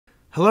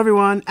Hello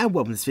everyone, and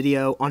welcome to this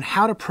video on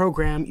how to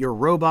program your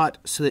robot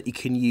so that you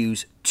can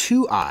use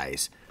 2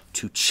 eyes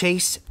to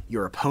chase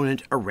your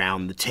opponent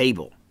around the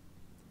table.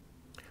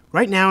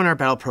 Right now in our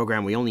battle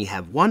program, we only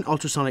have one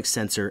ultrasonic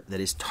sensor that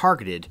is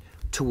targeted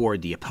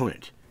toward the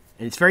opponent.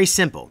 And it's very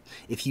simple.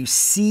 If you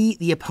see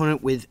the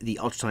opponent with the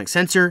ultrasonic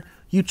sensor,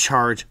 you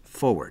charge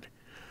forward.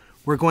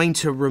 We're going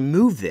to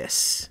remove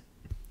this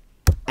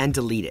and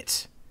delete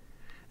it.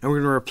 And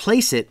we're going to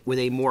replace it with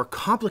a more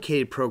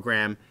complicated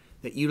program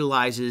that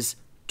utilizes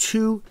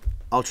 2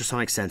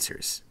 ultrasonic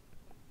sensors.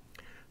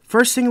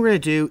 First thing we're going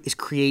to do is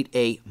create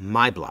a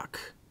My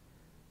Block.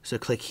 So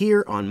click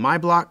here on My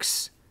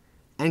Blocks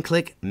and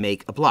click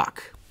Make a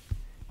Block.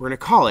 We're going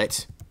to call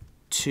it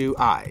 2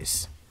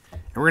 eyes.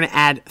 And we're going to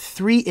add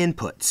 3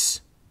 inputs.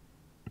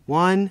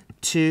 1,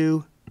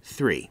 2,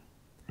 3.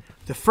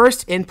 The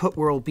first input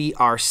will be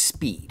our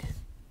speed.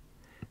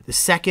 The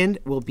second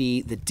will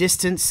be the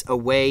distance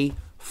away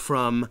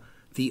from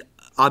the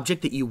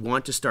object that you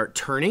want to start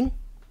turning.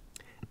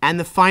 And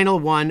the final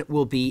one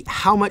will be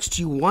how much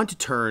do you want to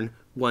turn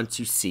once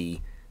you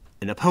see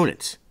an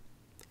opponent.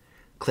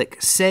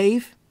 Click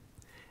Save,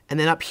 and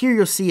then up here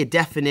you'll see a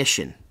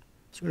definition.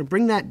 So we're going to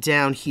bring that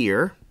down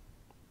here,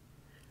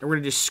 and we're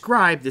going to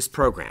describe this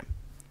program.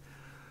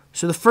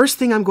 So the first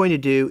thing I'm going to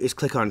do is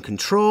click on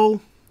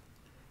Control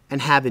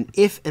and have an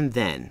if and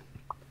then.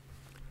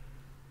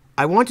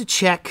 I want to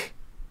check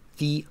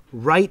the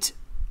right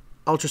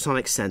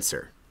ultrasonic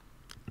sensor.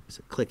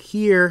 So click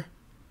here.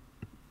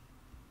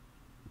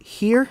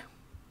 Here,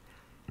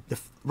 the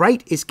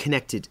right is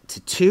connected to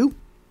 2.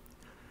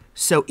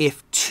 So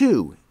if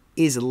 2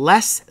 is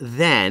less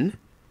than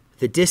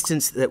the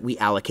distance that we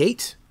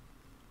allocate,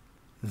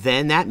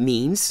 then that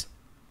means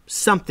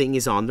something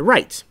is on the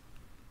right.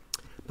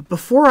 But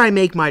before I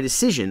make my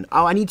decision,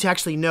 I need to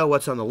actually know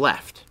what's on the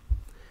left.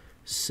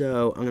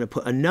 So I'm going to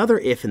put another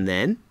if and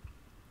then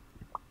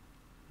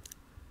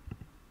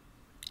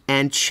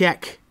and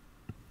check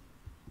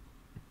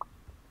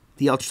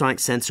the ultrasonic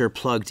sensor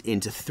plugged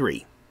into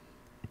 3.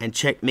 And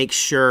make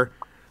sure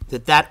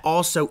that that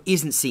also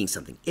isn't seeing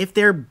something. If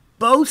they're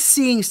both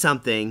seeing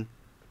something,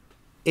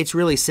 it's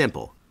really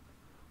simple.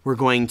 We're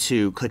going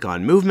to click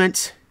on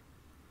Movement,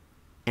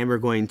 and we're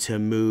going to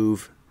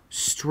move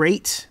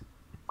straight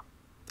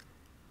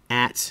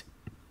at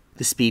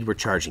the speed we're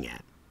charging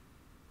at.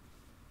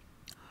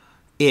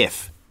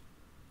 If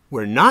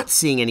we're not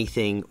seeing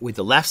anything with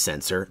the left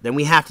sensor, then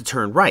we have to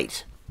turn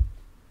right.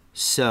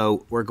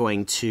 So we're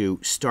going to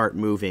start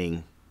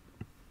moving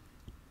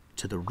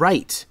to the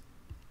right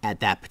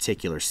at that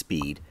particular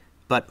speed.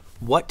 But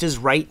what does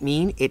right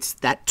mean? It's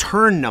that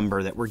turn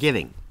number that we're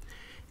giving.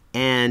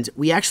 And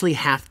we actually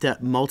have to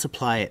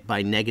multiply it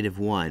by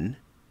 -1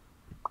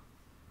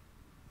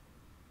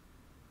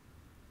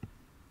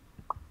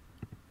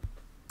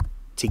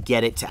 to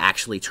get it to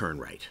actually turn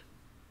right.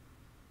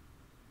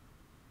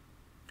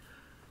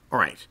 All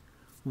right,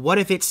 what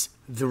if it's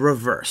the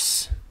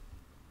reverse?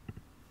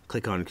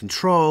 Click on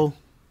Control.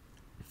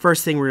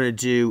 First thing we're going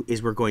to do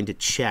is we're going to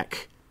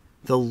check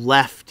the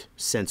left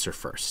sensor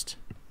first.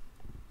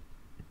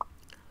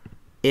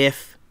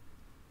 If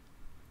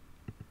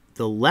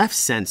the left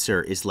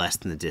sensor is less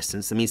than the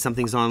distance, that means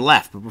something's on the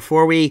left. But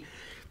before we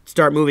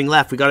start moving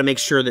left, we got to make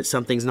sure that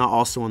something's not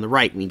also on the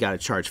right, and we got to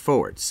charge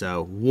forward.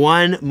 So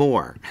one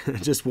more,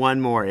 just one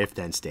more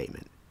if-then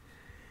statement.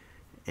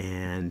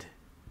 And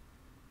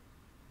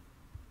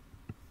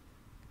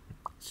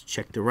let's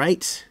check the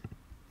right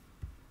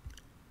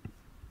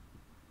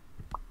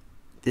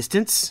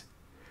distance.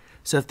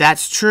 So if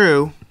that's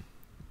true,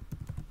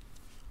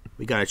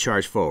 we got to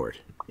charge forward.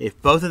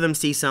 If both of them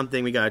see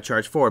something, we got to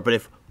charge forward. But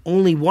if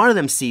only one of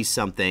them sees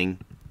something,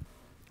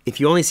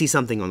 if you only see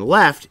something on the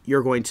left,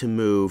 you're going to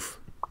move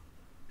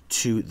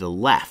to the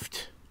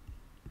left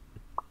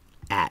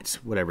at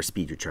whatever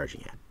speed you're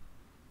charging at.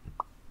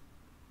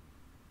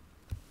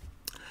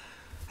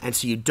 And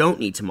so you don't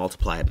need to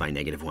multiply it by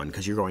 -1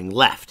 because you're going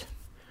left.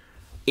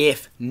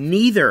 If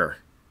neither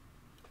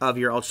of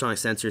your ultrasonic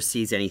sensors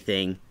sees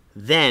anything,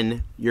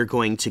 then you're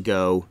going to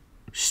go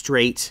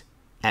straight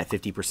at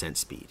 50%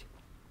 speed.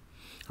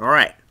 All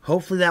right,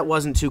 hopefully that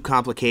wasn't too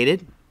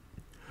complicated.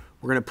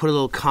 We're going to put a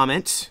little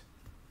comment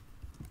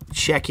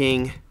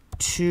checking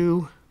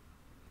 2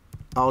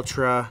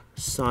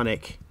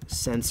 ultrasonic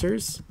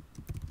sensors.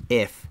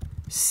 If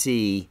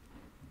see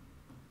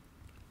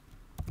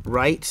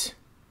right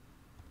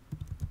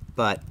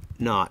but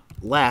not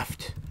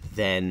left,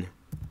 then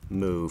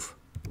move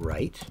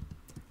right.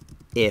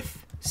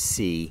 If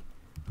see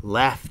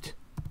left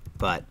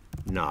but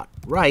not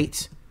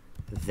right,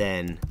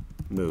 then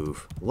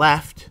move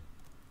left.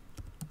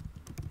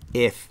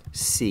 If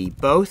see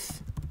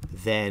both,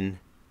 then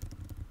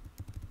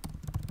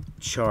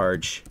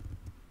charge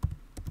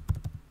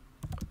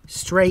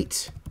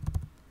straight.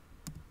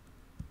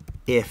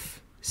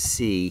 If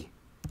see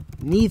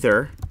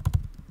neither,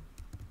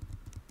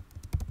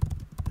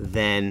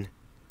 then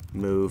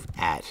move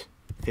at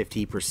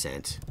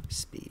 50%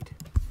 speed.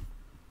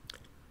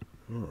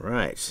 All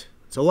right,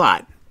 it's a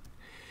lot.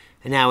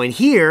 And now in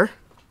here,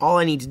 all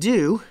I need to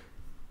do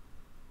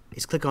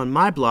is click on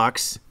My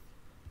Blocks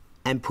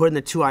and put in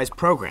the 2 eyes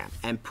program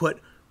and put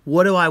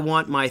what do I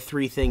want my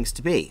 3 things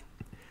to be.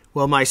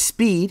 Well, my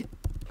speed,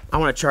 I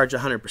want to charge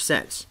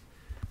 100%.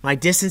 My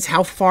distance,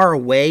 how far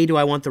away do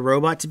I want the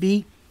robot to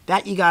be?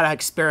 That you got to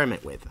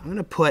experiment with. I'm going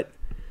to put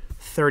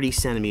 30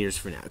 centimeters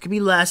for now. It could be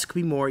less, it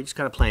could be more, you just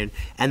got to play with.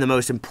 And the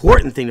most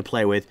important thing to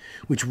play with,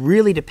 which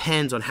really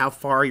depends on how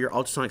far your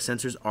ultrasonic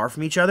sensors are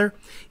from each other,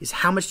 is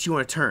how much do you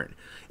want to turn.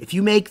 If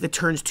you make the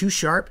turns too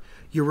sharp,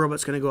 your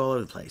robot's going to go all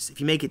over the place. If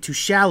you make it too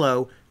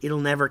shallow, it'll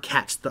never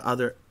catch the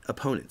other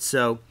opponent.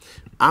 So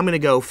I'm going to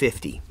go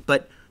 50.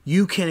 But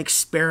you can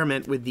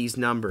experiment with these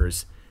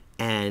numbers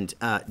and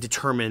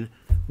determine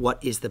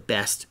what is the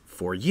best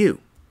for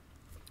you.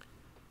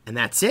 And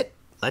that's it.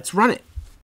 Let's run it.